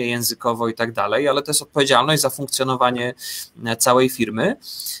metodycznie, językowo i tak dalej, ale to jest odpowiedzialność za funkcjonowanie całej firmy,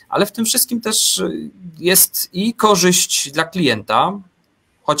 ale w tym wszystkim też jest i korzyść dla klienta,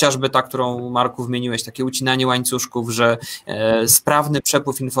 chociażby ta, którą Marku wymieniłeś, takie ucinanie łańcuszków, że sprawny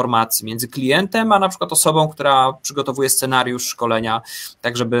przepływ informacji między klientem, a na przykład osobą, która przygotowuje scenariusz szkolenia,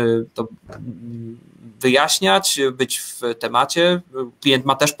 tak żeby to wyjaśniać, być w temacie. Klient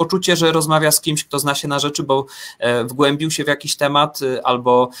ma też poczucie, że rozmawia z kimś, kto zna się na rzeczy, bo wgłębił się w jakiś temat,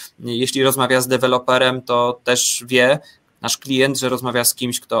 albo jeśli rozmawia z deweloperem, to też wie, nasz klient, że rozmawia z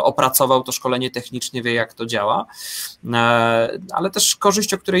kimś, kto opracował to szkolenie technicznie, wie jak to działa, ale też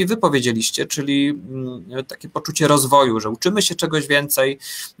korzyść, o której wy powiedzieliście, czyli takie poczucie rozwoju, że uczymy się czegoś więcej,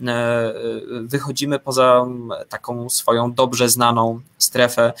 wychodzimy poza taką swoją dobrze znaną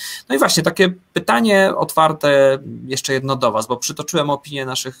strefę. No i właśnie takie pytanie otwarte jeszcze jedno do was, bo przytoczyłem opinię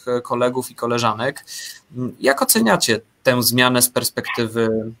naszych kolegów i koleżanek. Jak oceniacie tę zmianę z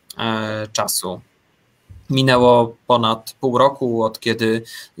perspektywy czasu? Minęło ponad pół roku, od kiedy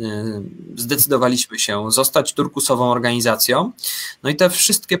zdecydowaliśmy się zostać turkusową organizacją. No i te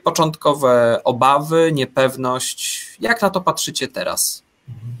wszystkie początkowe obawy, niepewność, jak na to patrzycie teraz?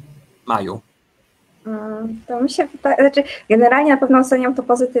 Maju. To mi się wydaje, znaczy generalnie na pewno oceniam to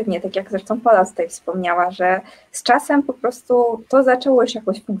pozytywnie, tak jak zresztą Pola tutaj wspomniała, że z czasem po prostu to zaczęło już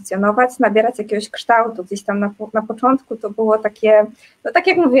jakoś funkcjonować, nabierać jakiegoś kształtu. Gdzieś tam na początku to było takie, no tak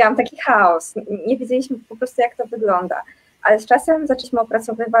jak mówiłam, taki chaos. Nie wiedzieliśmy po prostu, jak to wygląda, ale z czasem zaczęliśmy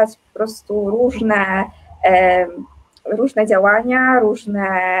opracowywać po prostu różne działania, różne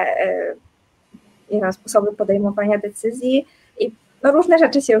nie wiem, sposoby podejmowania decyzji i no różne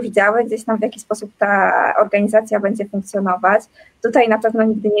rzeczy się już działy, gdzieś tam w jaki sposób ta organizacja będzie funkcjonować. Tutaj na pewno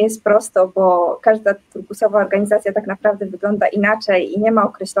nigdy nie jest prosto, bo każda turkusowa organizacja tak naprawdę wygląda inaczej i nie ma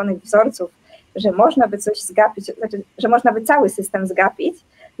określonych wzorców, że można by coś zgapić, znaczy, że można by cały system zgapić.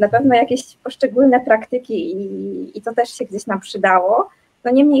 Na pewno jakieś poszczególne praktyki i to też się gdzieś nam przydało.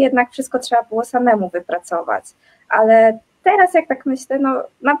 No niemniej jednak wszystko trzeba było samemu wypracować. Ale teraz jak tak myślę, no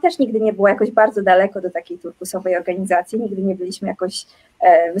nam też nigdy nie było jakoś bardzo daleko do takiej turkusowej organizacji, nigdy nie byliśmy jakoś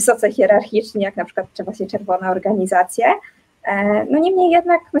wysoce hierarchiczni, jak na przykład właśnie czerwone organizacje. No niemniej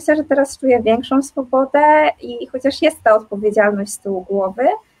jednak myślę, że teraz czuję większą swobodę i chociaż jest ta odpowiedzialność z tyłu głowy,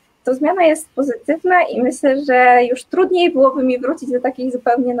 to zmiana jest pozytywna i myślę, że już trudniej byłoby mi wrócić do takiej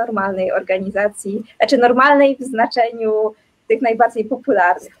zupełnie normalnej organizacji, znaczy normalnej w znaczeniu tych najbardziej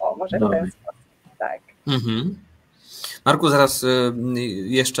popularnych, może w ten sposób, tak. Mhm. Marku, zaraz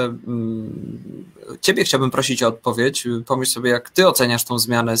jeszcze Ciebie chciałbym prosić o odpowiedź. Pomyśl sobie, jak Ty oceniasz tą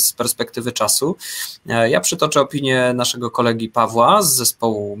zmianę z perspektywy czasu. Ja przytoczę opinię naszego kolegi Pawła z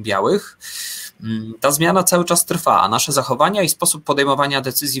zespołu Białych. Ta zmiana cały czas trwa, a nasze zachowania i sposób podejmowania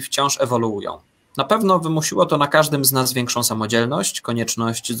decyzji wciąż ewoluują. Na pewno wymusiło to na każdym z nas większą samodzielność,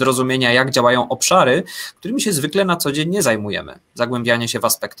 konieczność zrozumienia, jak działają obszary, którymi się zwykle na co dzień nie zajmujemy, zagłębianie się w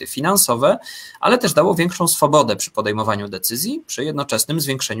aspekty finansowe, ale też dało większą swobodę przy podejmowaniu decyzji, przy jednoczesnym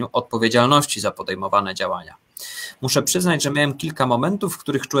zwiększeniu odpowiedzialności za podejmowane działania. Muszę przyznać, że miałem kilka momentów, w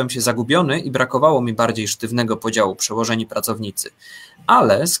których czułem się zagubiony i brakowało mi bardziej sztywnego podziału przełożeni pracownicy.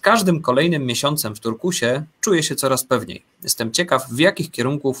 Ale z każdym kolejnym miesiącem w Turkusie czuję się coraz pewniej. Jestem ciekaw, w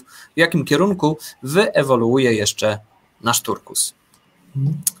jakim kierunku wyewoluuje jeszcze nasz Turkus.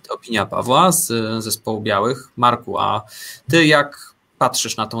 To opinia Pawła z zespołu Białych. Marku, a Ty jak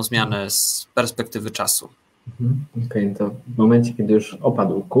patrzysz na tą zmianę z perspektywy czasu? Okej, to w momencie, kiedy już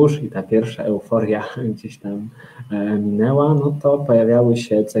opadł kurz i ta pierwsza euforia gdzieś tam minęła, no to pojawiały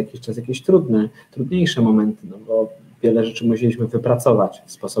się co jakiś czas jakieś trudniejsze momenty, no bo wiele rzeczy musieliśmy wypracować,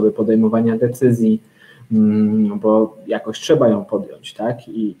 sposoby podejmowania decyzji, bo jakoś trzeba ją podjąć, tak?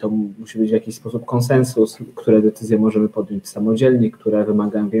 I to musi być w jakiś sposób konsensus, które decyzje możemy podjąć samodzielnie, które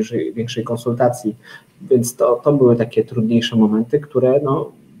wymagają większej konsultacji, więc to były takie trudniejsze momenty, które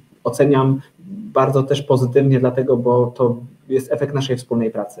no, oceniam bardzo też pozytywnie, dlatego, bo to jest efekt naszej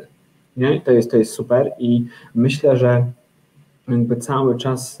wspólnej pracy. Nie? To jest super i myślę, że jakby cały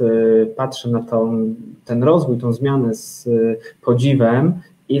czas patrzę na ten rozwój, tą zmianę z podziwem,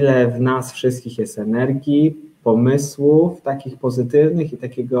 ile w nas wszystkich jest energii, pomysłów takich pozytywnych i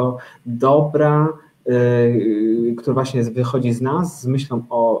takiego dobra, który właśnie wychodzi z nas, z myślą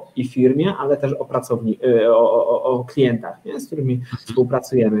o firmie, ale też o klientach, nie? Z którymi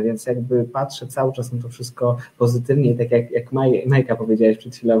współpracujemy, więc jakby patrzę cały czas na to wszystko pozytywnie, tak jak Majka powiedziałeś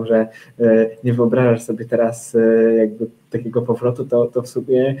przed chwilą, że nie wyobrażasz sobie teraz jakby takiego powrotu, to w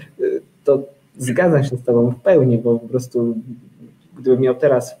sumie to zgadzam się z Tobą w pełni, bo po prostu gdybym miał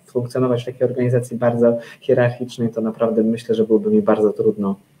teraz funkcjonować w takiej organizacji bardzo hierarchicznej, to naprawdę myślę, że byłoby mi bardzo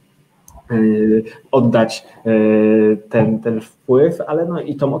trudno oddać ten wpływ, ale no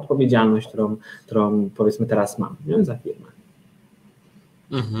i tą odpowiedzialność, którą powiedzmy teraz mam, nie? Za firmę.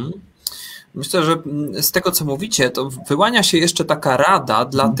 Mhm. Myślę, że z tego, co mówicie, to wyłania się jeszcze taka rada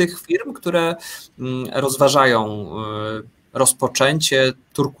dla tych firm, które rozważają rozpoczęcie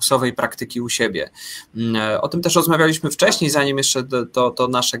turkusowej praktyki u siebie. O tym też rozmawialiśmy wcześniej, zanim jeszcze to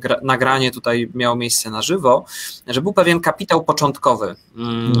nasze nagranie tutaj miało miejsce na żywo, że był pewien kapitał początkowy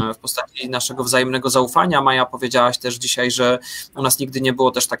w postaci naszego wzajemnego zaufania. Maja, powiedziałaś też dzisiaj, że u nas nigdy nie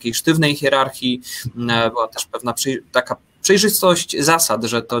było też takiej sztywnej hierarchii, była też pewna taka przejrzystość zasad,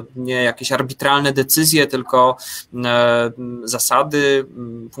 że to nie jakieś arbitralne decyzje, tylko zasady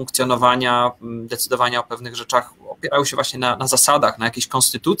funkcjonowania, decydowania o pewnych rzeczach opierały się właśnie na zasadach, na jakiejś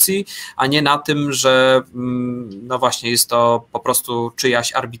konstytucji, a nie na tym, że no właśnie jest to po prostu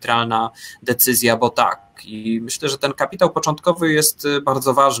czyjaś arbitralna decyzja, bo tak. I myślę, że ten kapitał początkowy jest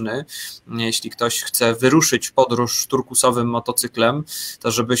bardzo ważny. Jeśli ktoś chce wyruszyć w podróż turkusowym motocyklem,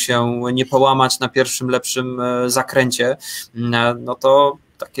 to żeby się nie połamać na pierwszym lepszym zakręcie, no to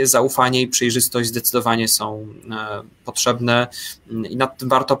takie zaufanie i przejrzystość zdecydowanie są potrzebne i nad tym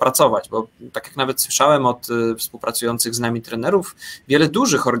warto pracować, bo tak jak nawet słyszałem od współpracujących z nami trenerów, wiele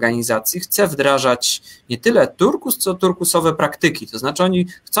dużych organizacji chce wdrażać nie tyle turkus, co turkusowe praktyki, to znaczy oni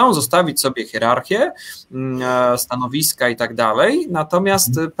chcą zostawić sobie hierarchię, stanowiska i tak dalej,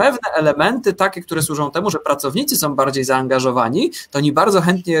 natomiast pewne elementy takie, które służą temu, że pracownicy są bardziej zaangażowani, to oni bardzo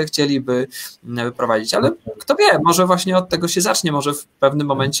chętnie chcieliby prowadzić, ale kto wie, może właśnie od tego się zacznie, może w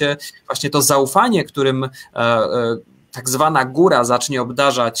pewnym momencie właśnie to zaufanie, którym tak zwana góra zacznie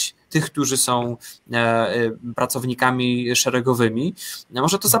obdarzać tych, którzy są pracownikami szeregowymi,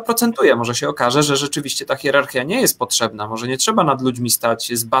 może to zaprocentuje, może się okaże, że rzeczywiście ta hierarchia nie jest potrzebna, może nie trzeba nad ludźmi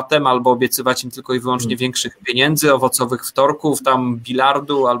stać z batem albo obiecywać im tylko i wyłącznie większych pieniędzy, owocowych wtorków, tam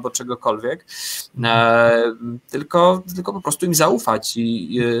bilardu albo czegokolwiek, tylko po prostu im zaufać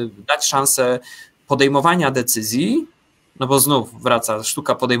i dać szansę podejmowania decyzji no bo znów wraca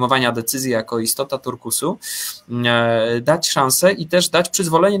sztuka podejmowania decyzji jako istota turkusu, dać szansę i też dać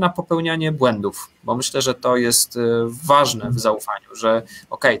przyzwolenie na popełnianie błędów, bo myślę, że to jest ważne w zaufaniu, że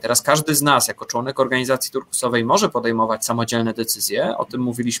teraz każdy z nas jako członek organizacji turkusowej może podejmować samodzielne decyzje, o tym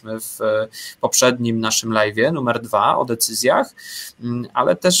mówiliśmy w poprzednim naszym live'ie, numer 2, o decyzjach,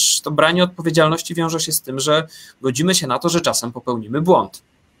 ale też to branie odpowiedzialności wiąże się z tym, że godzimy się na to, że czasem popełnimy błąd.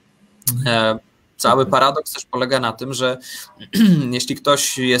 Cały paradoks też polega na tym, że jeśli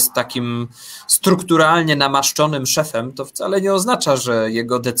ktoś jest takim strukturalnie namaszczonym szefem, to wcale nie oznacza, że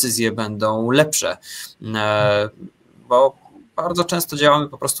jego decyzje będą lepsze, bo bardzo często działamy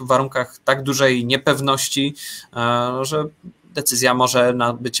po prostu w warunkach tak dużej niepewności, że decyzja może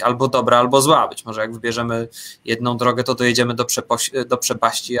być albo dobra, albo zła. Być może jak wybierzemy jedną drogę, to dojedziemy do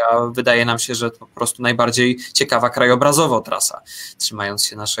przepaści, a wydaje nam się, że to po prostu najbardziej ciekawa krajobrazowo trasa, trzymając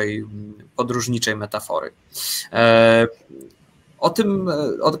się naszej podróżniczej metafory.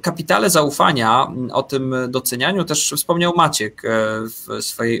 O kapitale zaufania, o tym docenianiu też wspomniał Maciek w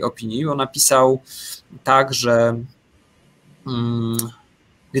swojej opinii. On napisał tak, że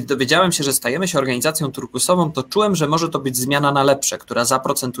gdy dowiedziałem się, że stajemy się organizacją turkusową, to czułem, że może to być zmiana na lepsze, która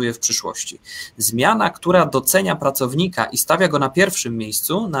zaprocentuje w przyszłości. Zmiana, która docenia pracownika i stawia go na pierwszym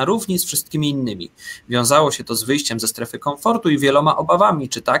miejscu, na równi z wszystkimi innymi. Wiązało się to z wyjściem ze strefy komfortu i wieloma obawami,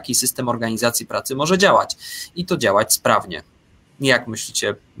 czy taki system organizacji pracy może działać. I to działać sprawnie. Jak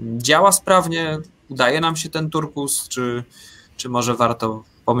myślicie, działa sprawnie? Udaje nam się ten turkus, czy może warto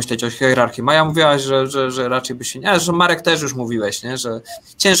pomyśleć o hierarchii? Maja mówiłaś, że raczej by się nie... Że Marek też już mówiłeś, nie? Że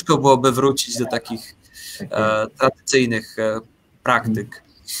ciężko byłoby wrócić do takich tradycyjnych praktyk.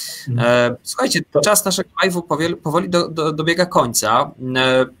 Słuchajcie, czas naszego live'u powoli dobiega końca.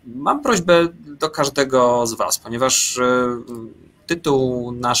 Mam prośbę do każdego z was, ponieważ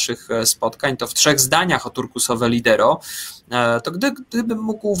tytuł naszych spotkań to w 3 zdaniach o turkusowe LLidero, to gdybym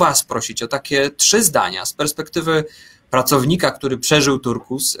mógł was prosić o takie 3 zdania z perspektywy pracownika, który przeżył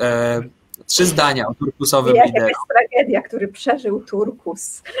turkus, 3 zdania o turkusowym LLidero. Jaka jest tragedia, który przeżył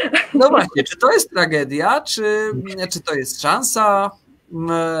turkus. No właśnie, czy to jest tragedia, czy to jest szansa?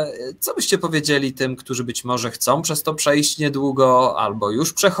 Co byście powiedzieli tym, którzy być może chcą przez to przejść niedługo, albo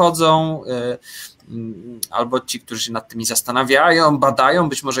już przechodzą, albo ci, którzy się nad tymi zastanawiają, badają,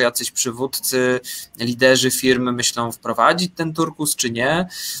 być może jacyś przywódcy, liderzy firmy myślą wprowadzić ten turkus, czy nie?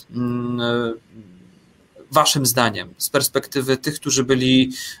 Waszym zdaniem, z perspektywy tych, którzy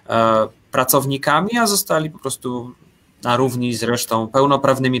byli pracownikami, a zostali po prostu na równi z resztą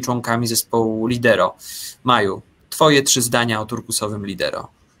pełnoprawnymi członkami zespołu LLidero. Maju, twoje 3 zdania o turkusowym LLidero.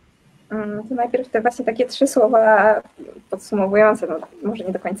 To najpierw te właśnie takie 3 słowa podsumowujące, no może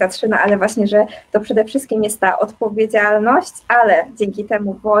nie do końca 3, no ale właśnie, że to przede wszystkim jest ta odpowiedzialność, ale dzięki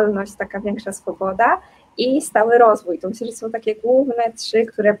temu wolność, taka większa swoboda i stały rozwój. To myślę, że są takie główne 3,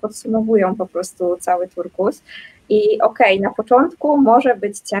 które podsumowują po prostu cały turkus. I na początku może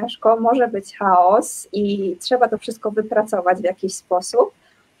być ciężko, może być chaos i trzeba to wszystko wypracować w jakiś sposób,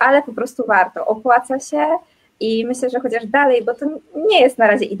 ale po prostu warto, opłaca się i myślę, że chociaż dalej, bo to nie jest na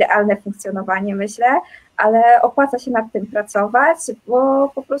razie idealne funkcjonowanie, myślę, ale opłaca się nad tym pracować,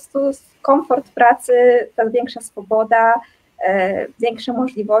 bo po prostu komfort pracy, ta większa swoboda, większe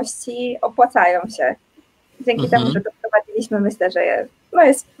możliwości opłacają się. Dzięki temu, że to wprowadziliśmy, myślę, że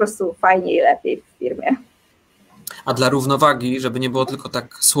jest po prostu fajniej i lepiej w firmie. A dla równowagi, żeby nie było tylko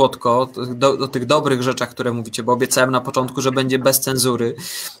tak słodko, do tych dobrych rzeczach, które mówicie, bo obiecałem na początku, że będzie bez cenzury,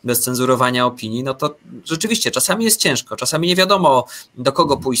 bez cenzurowania opinii, no to rzeczywiście czasami jest ciężko, czasami nie wiadomo, do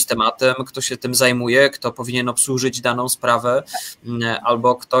kogo pójść z tematem, kto się tym zajmuje, kto powinien obsłużyć daną sprawę,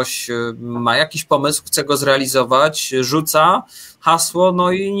 albo ktoś ma jakiś pomysł, chce go zrealizować, rzuca hasło,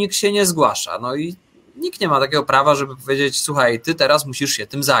 no i nikt się nie zgłasza, no i nikt nie ma takiego prawa, żeby powiedzieć, słuchaj, ty teraz musisz się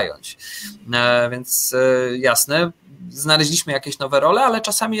tym zająć. Więc jasne, znaleźliśmy jakieś nowe role, ale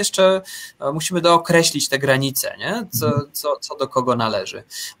czasami jeszcze musimy dookreślić te granice, nie? Co do kogo należy.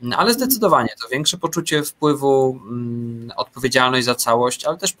 Ale zdecydowanie to większe poczucie wpływu, odpowiedzialność za całość,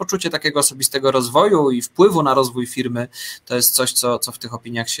 ale też poczucie takiego osobistego rozwoju i wpływu na rozwój firmy, to jest coś, co w tych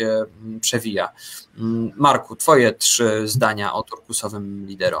opiniach się przewija. Marku, twoje 3 zdania o turkusowym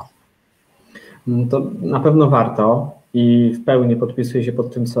LLidero. To na pewno warto i w pełni podpisuję się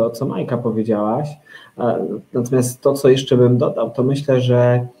pod tym, co Majka powiedziałaś. Natomiast to, co jeszcze bym dodał, to myślę,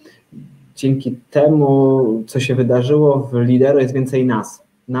 że dzięki temu, co się wydarzyło w LLidero, jest więcej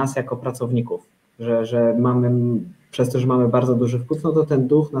nas jako pracowników, że mamy, przez to, że mamy bardzo duży wpływ, no to ten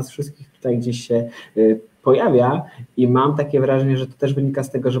duch nas wszystkich tutaj gdzieś się pojawia i mam takie wrażenie, że to też wynika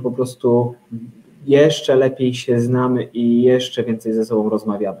z tego, że po prostu jeszcze lepiej się znamy i jeszcze więcej ze sobą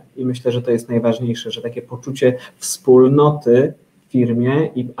rozmawiamy. I myślę, że to jest najważniejsze, że takie poczucie wspólnoty w firmie,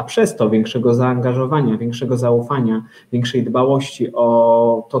 a przez to większego zaangażowania, większego zaufania, większej dbałości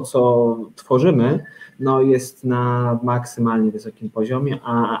o to, co tworzymy, no jest na maksymalnie wysokim poziomie,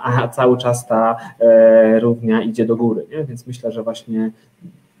 a cały czas ta równia idzie do góry. Nie? Więc myślę, że właśnie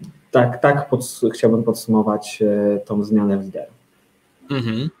tak chciałbym podsumować tą zmianę w lidera.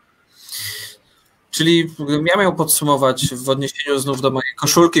 Mhm. Czyli ja miał podsumować w odniesieniu znów do mojej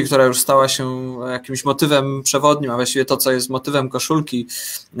koszulki, która już stała się jakimś motywem przewodnim, a właściwie to, co jest motywem koszulki,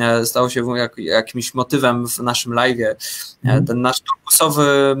 stało się jakimś motywem w naszym live'ie. Ten nasz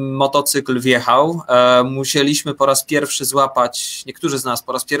turkusowy motocykl wjechał. Musieliśmy po raz pierwszy złapać, niektórzy z nas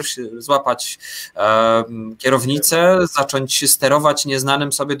po raz pierwszy złapać kierownicę, zacząć sterować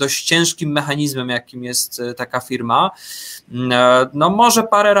nieznanym sobie dość ciężkim mechanizmem, jakim jest taka firma. No może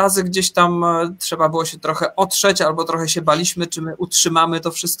parę razy gdzieś tam trzeba było się trochę otrzeć, albo trochę się baliśmy, czy my utrzymamy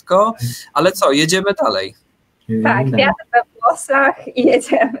to wszystko, ale co, jedziemy dalej. Tak, wiatr we włosach i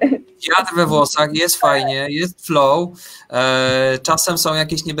jedziemy. Wiatr we włosach, jest fajnie, jest flow, czasem są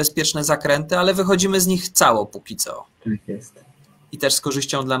jakieś niebezpieczne zakręty, ale wychodzimy z nich cało póki co. Tak jest. I też z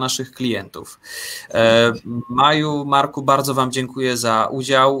korzyścią dla naszych klientów. Maju, Marku, bardzo Wam dziękuję za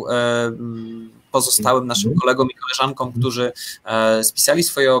udział. Pozostałym naszym kolegom i koleżankom, którzy spisali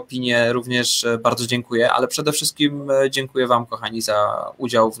swoje opinie, również bardzo dziękuję, ale przede wszystkim dziękuję Wam, kochani, za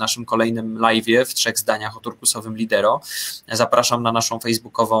udział w naszym kolejnym live'ie w 3 zdaniach o turkusowym lidero. Zapraszam na naszą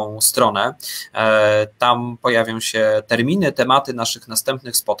facebookową stronę. Tam pojawią się terminy, tematy naszych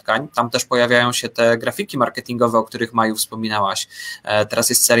następnych spotkań. Tam też pojawiają się te grafiki marketingowe, o których, Maju, wspominałaś. Teraz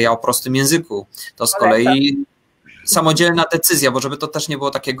jest seria o prostym języku. To z kolei samodzielna decyzja, bo żeby to też nie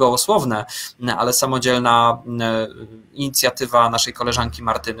było takie gołosłowne, ale samodzielna inicjatywa naszej koleżanki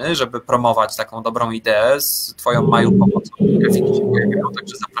Martyny, żeby promować taką dobrą ideę z Twoją, Maju, pomocą. Grafiki się pojawiają,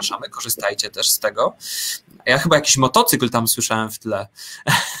 także zapraszamy, korzystajcie też z tego. Ja chyba jakiś motocykl tam słyszałem w tle.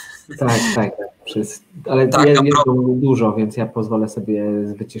 Tak. Ale tak, jest dużo, więc ja pozwolę sobie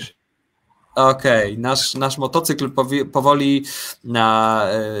wyciszyć. Okej, nasz motocykl powoli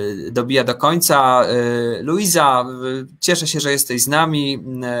dobija do końca. Luiza, cieszę się, że jesteś z nami.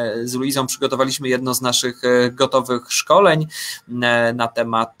 Z Luizą przygotowaliśmy jedno z naszych gotowych szkoleń na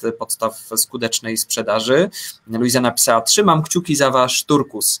temat podstaw skutecznej sprzedaży. Luiza napisała: trzymam kciuki za wasz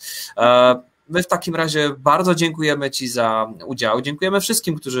turkus. My w takim razie bardzo dziękujemy Ci za udział. Dziękujemy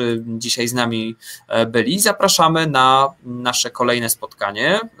wszystkim, którzy dzisiaj z nami byli. Zapraszamy na nasze kolejne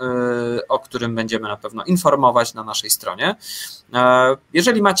spotkanie, o którym będziemy na pewno informować na naszej stronie.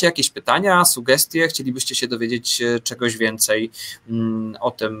 Jeżeli macie jakieś pytania, sugestie, chcielibyście się dowiedzieć czegoś więcej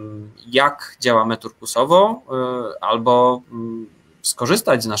o tym, jak działamy turkusowo, albo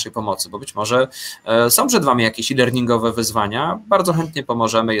skorzystać z naszej pomocy, bo być może są przed Wami jakieś e-learningowe wyzwania, bardzo chętnie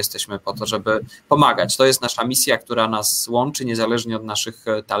pomożemy, jesteśmy po to, żeby pomagać. To jest nasza misja, która nas łączy, niezależnie od naszych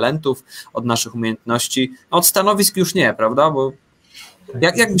talentów, od naszych umiejętności. Od stanowisk już nie, prawda? Bo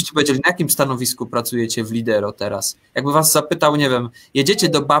jak byście powiedzieli, na jakim stanowisku pracujecie w Lidero teraz? Jakby Was zapytał, nie wiem, jedziecie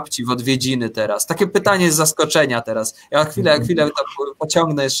do babci w odwiedziny teraz? Takie pytanie z zaskoczenia teraz. Ja chwilę tam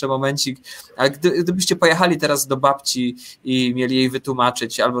pociągnę jeszcze momencik. Ale gdybyście pojechali teraz do babci i mieli jej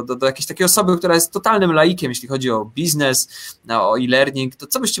wytłumaczyć, albo do jakiejś takiej osoby, która jest totalnym laikiem, jeśli chodzi o biznes, o e-learning, to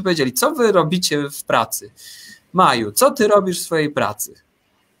co byście powiedzieli? Co Wy robicie w pracy? Maju, co Ty robisz w swojej pracy?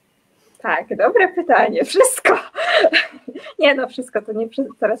 Tak, dobre pytanie. Wszystko. Nie no, wszystko to nie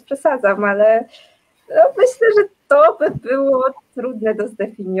teraz przesadzam, ale no myślę, że to by było trudne do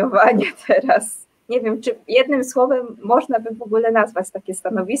zdefiniowania teraz. Nie wiem, czy jednym słowem można by w ogóle nazwać takie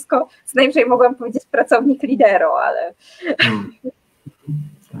stanowisko. Co najwyżej mogłam powiedzieć pracownik lidero, ale...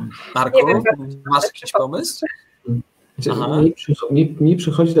 Marku, masz jakiś pomysł? Mi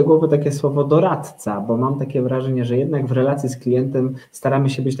przychodzi do głowy takie słowo doradca, bo mam takie wrażenie, że jednak w relacji z klientem staramy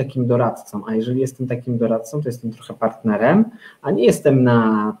się być takim doradcą, a jeżeli jestem takim doradcą, to jestem trochę partnerem, a nie jestem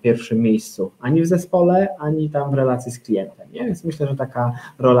na pierwszym miejscu ani w zespole, ani tam w relacji z klientem. Nie? Więc myślę, że taka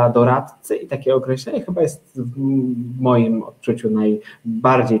rola doradcy i takie określenie chyba jest w moim odczuciu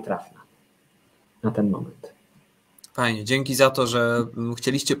najbardziej trafna na ten moment. Fajnie, dzięki za to, że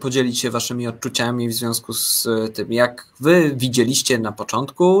chcieliście podzielić się waszymi odczuciami w związku z tym, jak wy widzieliście na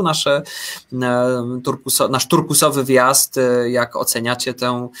początku nasz turkusowy wjazd, jak oceniacie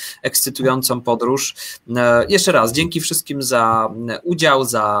tę ekscytującą podróż. Jeszcze raz, dzięki wszystkim za udział,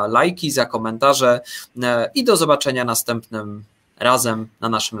 za lajki, za komentarze i do zobaczenia następnym razem na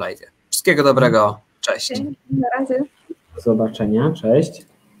naszym live'ie. Wszystkiego dobrego, cześć. Na razie. Do zobaczenia, cześć.